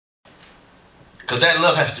Because that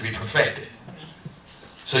love has to be perfected.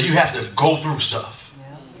 So you have to go through stuff.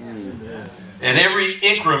 And every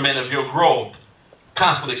increment of your growth,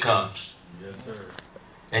 conflict comes. Yes, sir.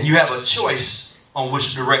 And you have a choice on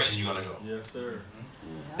which direction you're going to go. Yes, sir.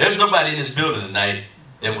 There's nobody in this building tonight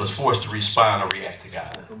that was forced to respond or react to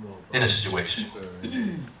God in a situation.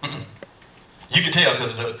 You can tell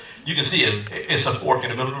because you can see it. It's a fork in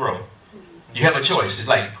the middle of the road. You have a choice. It's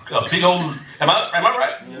like a big old, am I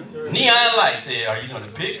right? Yes, sir. Neon light say, are you going to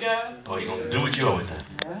pick God or are you going to do what you always done?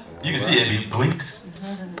 You can see it, it blinks.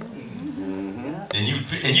 And you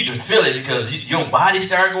can feel it because your body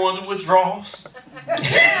started going through withdrawals.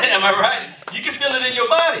 Am I right? You can feel it in your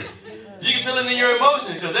body. You can feel it in your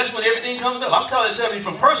emotions because that's when everything comes up. I'm telling you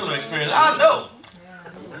from personal experience. I know.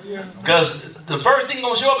 Because the first thing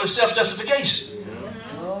going to show up is self-justification.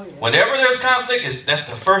 Whenever there's conflict, that's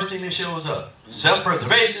the first thing that shows up.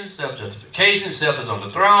 Self-preservation, self-justification, self is on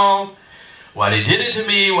the throne. Why they did it to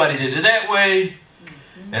me, why they did it that way.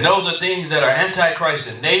 And those are things that are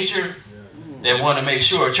antichrist in nature. They want to make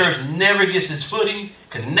sure a church never gets its footing,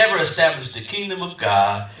 can never establish the kingdom of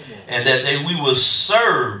God, and that we will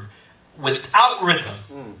serve without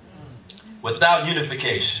rhythm, without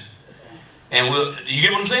unification. And you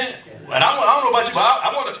get what I'm saying? And I don't know about you, but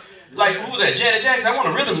I want to, like, who was that, Janet Jackson? I want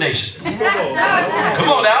a rhythm nation. Come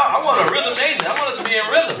on now, I want a rhythm nation. I want us to be in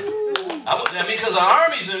rhythm. I mean, because the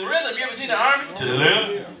army's in rhythm. You ever seen the army? To the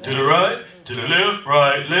left, to the right, to the left,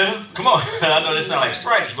 right, left. Come on. I know this sounds like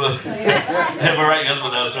stripes, but am I right? That's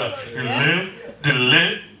what I was trying. To the left, to the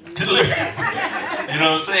left, to the left. You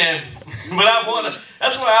know what I'm saying? But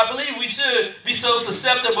that's why I believe we should be so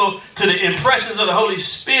susceptible to the impressions of the Holy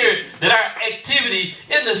Spirit that our activity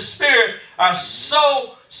in the Spirit are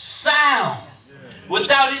so sound,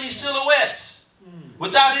 without any silhouettes,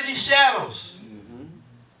 without any shadows.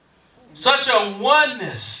 Such a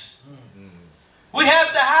oneness. We have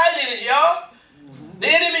to hide in it, y'all. The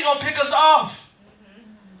enemy gonna pick us off.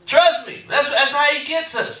 Trust me, that's how he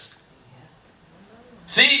gets us.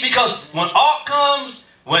 See, because when alt comes,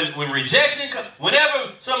 when rejection comes,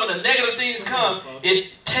 whenever some of the negative things come,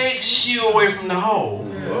 it takes you away from the whole.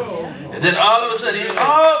 And then all of a sudden,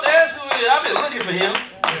 oh, that's who it is. I've been looking for him.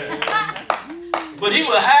 But he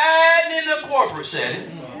was hiding in the corporate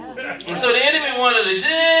setting. And so the enemy wanted to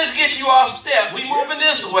just get you off step. We moving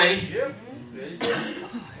this way.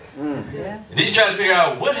 And then you try to figure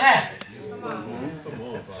out what happened.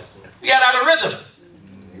 You got out of rhythm.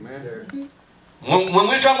 When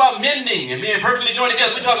we're talking about mending and being perfectly joined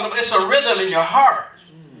together, we're talking about it's a rhythm in your heart.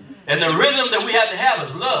 And the rhythm that we have to have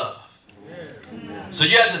is love. So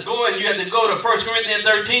you have to go and you have to go to 1 Corinthians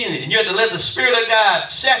 13 and you have to let the Spirit of God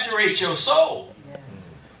saturate your soul.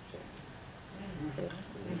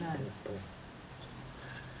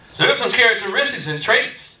 So there's some characteristics and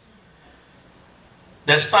traits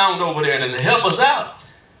that's found over there that help us out.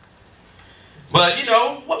 But, you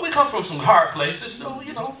know, we come from some hard places, so,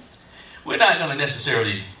 you know, we're not going to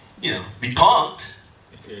necessarily, you know, be punked.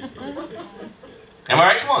 Am I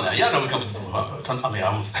right? Come on now. Y'all know we come from some, I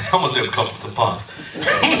almost said we come from some punks.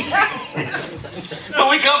 But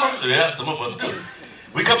we come from, yeah, some of us do.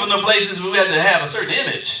 We come from the places where we have to have a certain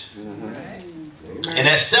image. And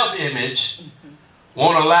that self-image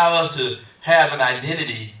won't allow us to have an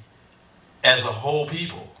identity as a whole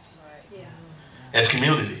people, as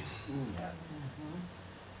community.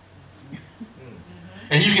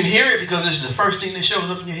 And you can hear it because this is the first thing that shows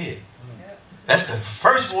up in your head. That's the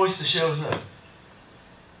first voice that shows up.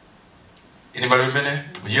 Anybody ever been there?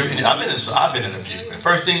 I've been in a few. The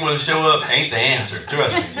first thing when it show up ain't the answer.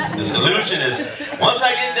 Trust me. The solution is once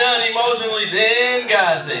I get done emotionally, then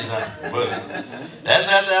God say something. But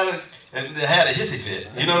that's after I had a hissy fit.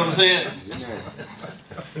 You know what I'm saying?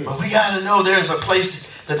 But we got to know there's a place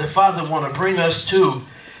that the Father want to bring us to,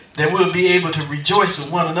 that we'll be able to rejoice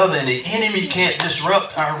with one another, and the enemy can't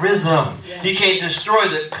disrupt our rhythm. He can't destroy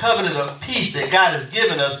the covenant of peace that God has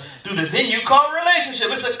given us through the venue called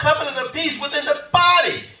relationship. It's a covenant of peace within the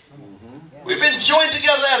body. We've been joined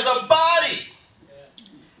together as a body.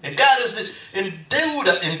 And God has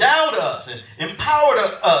endowed us and empowered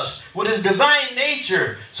us with His divine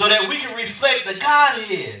nature so that we can reflect the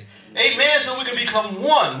Godhead. Amen. So we can become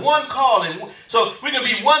one calling. So we can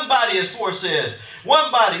be one body, as 4 says.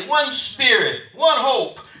 One body, one spirit, one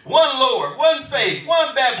hope, one Lord, one faith,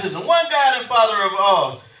 one baptism, one God and Father of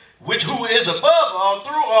all, who is above all,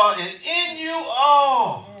 through all, and in you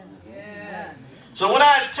all. Yes. So when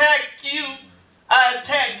I attack you, I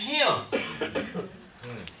attack him.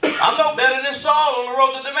 I'm no better than Saul on the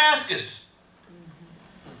road to Damascus.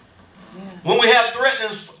 When we have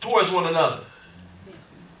threatenings towards one another.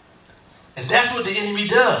 And that's what the enemy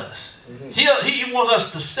does. He wants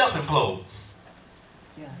us to self-implode.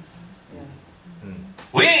 Yes.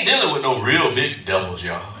 We ain't dealing with no real big devils,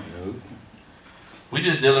 y'all. We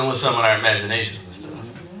just dealing with some of our imaginations and stuff.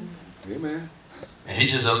 Amen. And he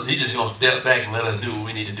just gonna step back and let us do what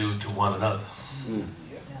we need to do to one another.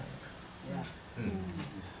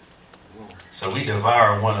 So we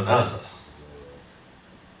devour one another.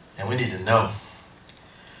 And we need to know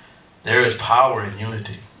there is power in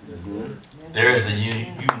unity. There is a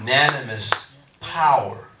unanimous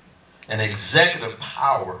power, an executive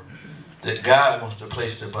power that God wants to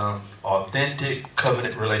place upon authentic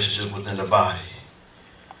covenant relationship within the body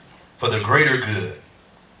for the greater good.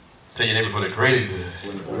 Tell your neighbor, for the greater good.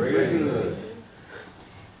 For the greater good.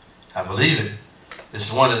 I believe it. This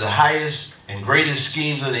is one of the highest and greatest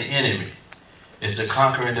schemes of the enemy, is to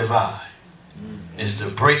conquer and divide. Is to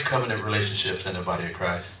break covenant relationships in the body of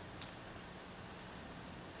Christ.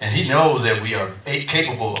 And he knows that we are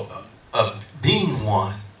capable of being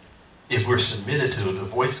one if we're submitted to the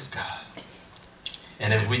voice of God.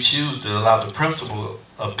 And if we choose to allow the principle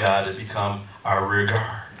of God to become our rear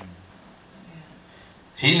guard.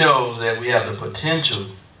 He knows that we have the potential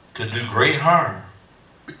to do great harm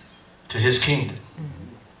to his kingdom.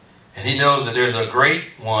 And he knows that there's a great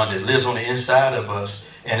one that lives on the inside of us.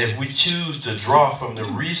 And if we choose to draw from the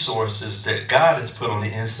resources that God has put on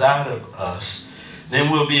the inside of us,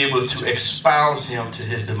 then we'll be able to espouse him to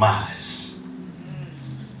his demise.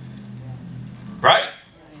 Right?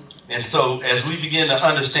 And so as we begin to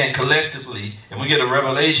understand collectively, and we get a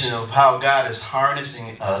revelation of how God is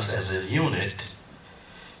harnessing us as a unit,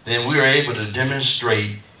 then we are able to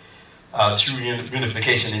demonstrate true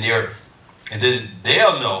unification in the earth. And then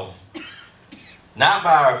they'll know, not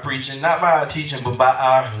by our preaching, not by our teaching, but by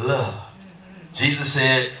our love. Jesus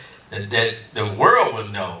said that the world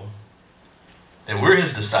would know that we're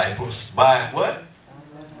his disciples by what?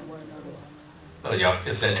 Oh, y'all,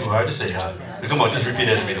 is that too hard to say, huh? Come on, just repeat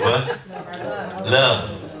that to me. What?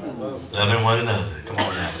 Love. Loving one another. Come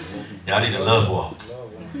on now. Y'all need a love walk.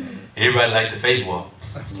 Everybody like the faith walk.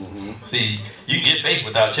 See, you can get faith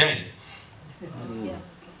without changing.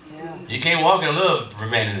 You can't walk in love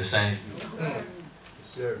remaining the same.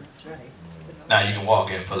 Now you can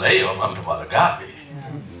walk in phileo. I'm talking about agape.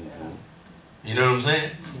 You know what I'm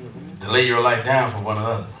saying? To lay your life down for one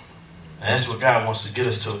another. And that's what God wants to get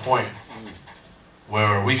us to a point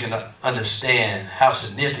where we can understand how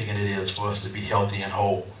significant it is for us to be healthy and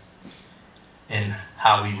whole in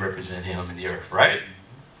how we represent him in the earth, right?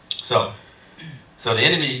 So the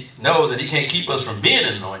enemy knows that he can't keep us from being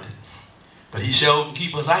anointed, but he sure can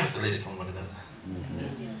keep us isolated from one another.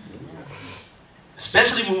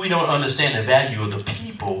 Especially when we don't understand the value of the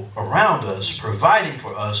people around us providing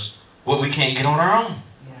for us what we can't get on our own.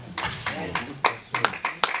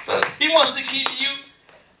 So he wants to keep you,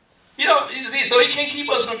 so he can't keep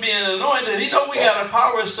us from being anointed. He knows we got a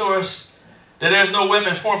power source that there's no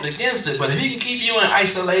weapon formed against it. But if he can keep you in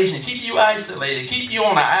isolation, keep you isolated, keep you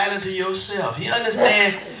on an island to yourself, he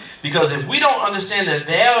understands. Because if we don't understand the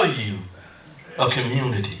value of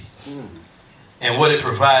community and what it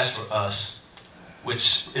provides for us,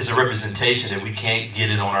 which is a representation that we can't get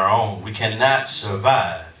it on our own. We cannot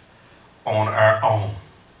survive on our own.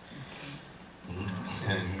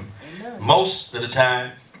 And most of the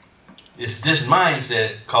time, it's this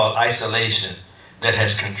mindset called isolation that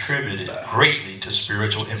has contributed greatly to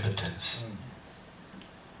spiritual impotence.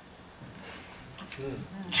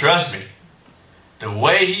 Trust me, the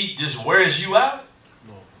way he just wears you out,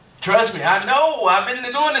 trust me, I know, I've been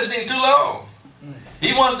doing this thing too long.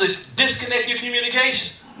 He wants to disconnect your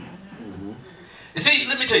communication. You see,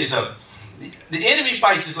 let me tell you something. The enemy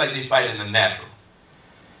fights just like they fight in the natural.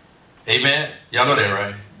 Amen? Y'all know that,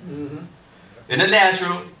 right? In the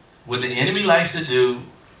natural, what the enemy likes to do,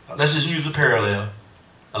 let's just use a parallel.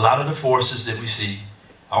 A lot of the forces that we see,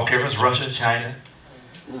 I don't care if it's Russia, China,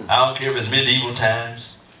 I don't care if it's medieval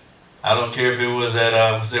times, I don't care if it was at,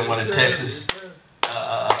 what's that one in Texas?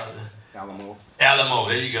 Alamo,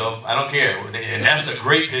 there you go. I don't care. And that's a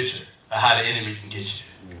great picture of how the enemy can get you.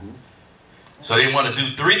 So they want to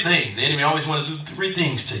do three things. The enemy always wants to do three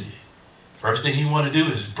things to you. First thing he want to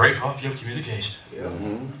do is break off your communication.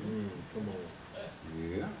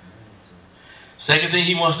 Second thing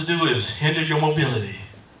he wants to do is hinder your mobility.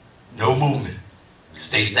 No movement.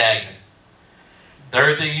 Stay stagnant.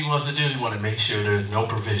 Third thing he wants to do, he wants to make sure there's no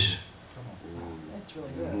provision. That's really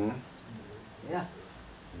good. Yeah.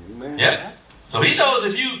 Yeah. So he knows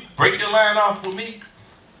if you break your line off with me,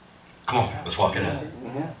 come on, let's walk it out.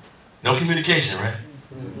 No communication, right?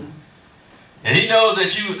 And he knows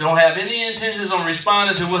that you don't have any intentions on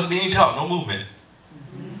responding to what's being taught. No movement.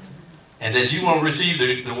 and that you won't receive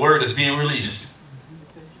the word that's being released.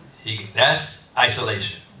 That's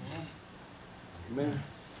isolation. Amen.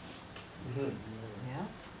 Yeah.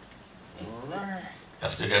 All right.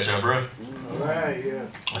 Y'all still got your breath? All right, yeah.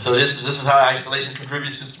 So this is how isolation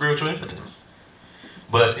contributes to spiritual impotence.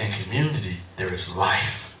 But in community, there is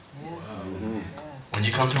life. Yes. Mhm. Yes. When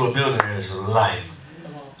you come to a building, there is life.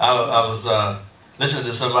 I was listening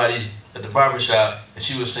to somebody at the barbershop, and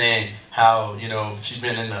she was saying how, you know, she's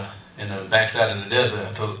been in the backside of the desert.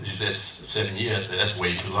 I told her, she said 7 years. I said, that's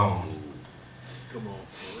way too long. Come on,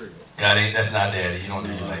 for real. God ain't, that's not daddy. You don't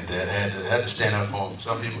do you like that. I had to stand up for him.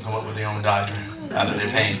 Some people come up with their own doctrine out of their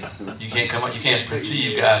pain. You can't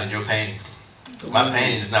perceive God in your pain. My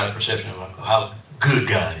pain is not a perception of how good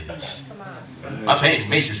God is. My pain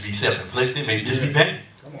may just be self-inflicted, may just be pain.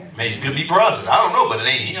 Could be processed. I don't know, but it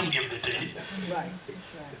ain't him giving it to you. Right.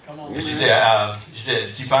 Come on. And she said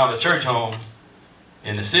she found a church home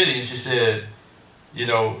in the city, and she said, you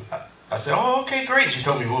know, I said, oh, okay, great. She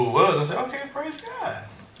told me who it was. I said, okay, praise God.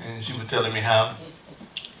 And she was telling me how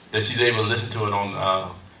that she's able to listen to it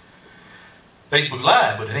on Facebook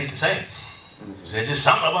Live, but it ain't the same. She said, just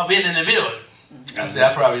something about being in the building. I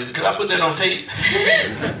said, could I put that on tape?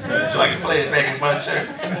 So I can play it back in my church.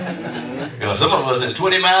 You know, some of us in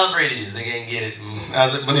 20 miles radius, they can't get it. I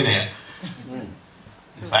said, but anyhow,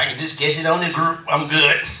 if I can just catch it on the group, I'm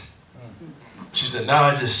good. She said, no,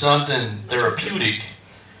 it's just something therapeutic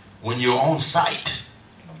when you're on site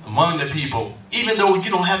among the people, even though you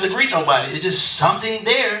don't have to greet nobody. It's just something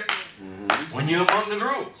there when you're among the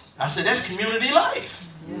group. I said, that's community life.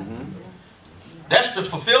 That's the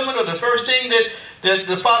fulfillment of the first thing that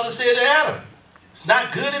the Father said to Adam. It's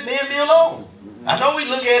not good that man be alone. I know we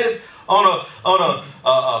look at it on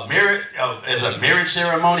a marriage as a marriage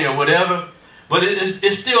ceremony or whatever, but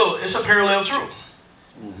it's a parallel truth.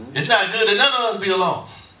 It's not good that none of us be alone.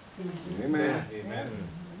 Amen.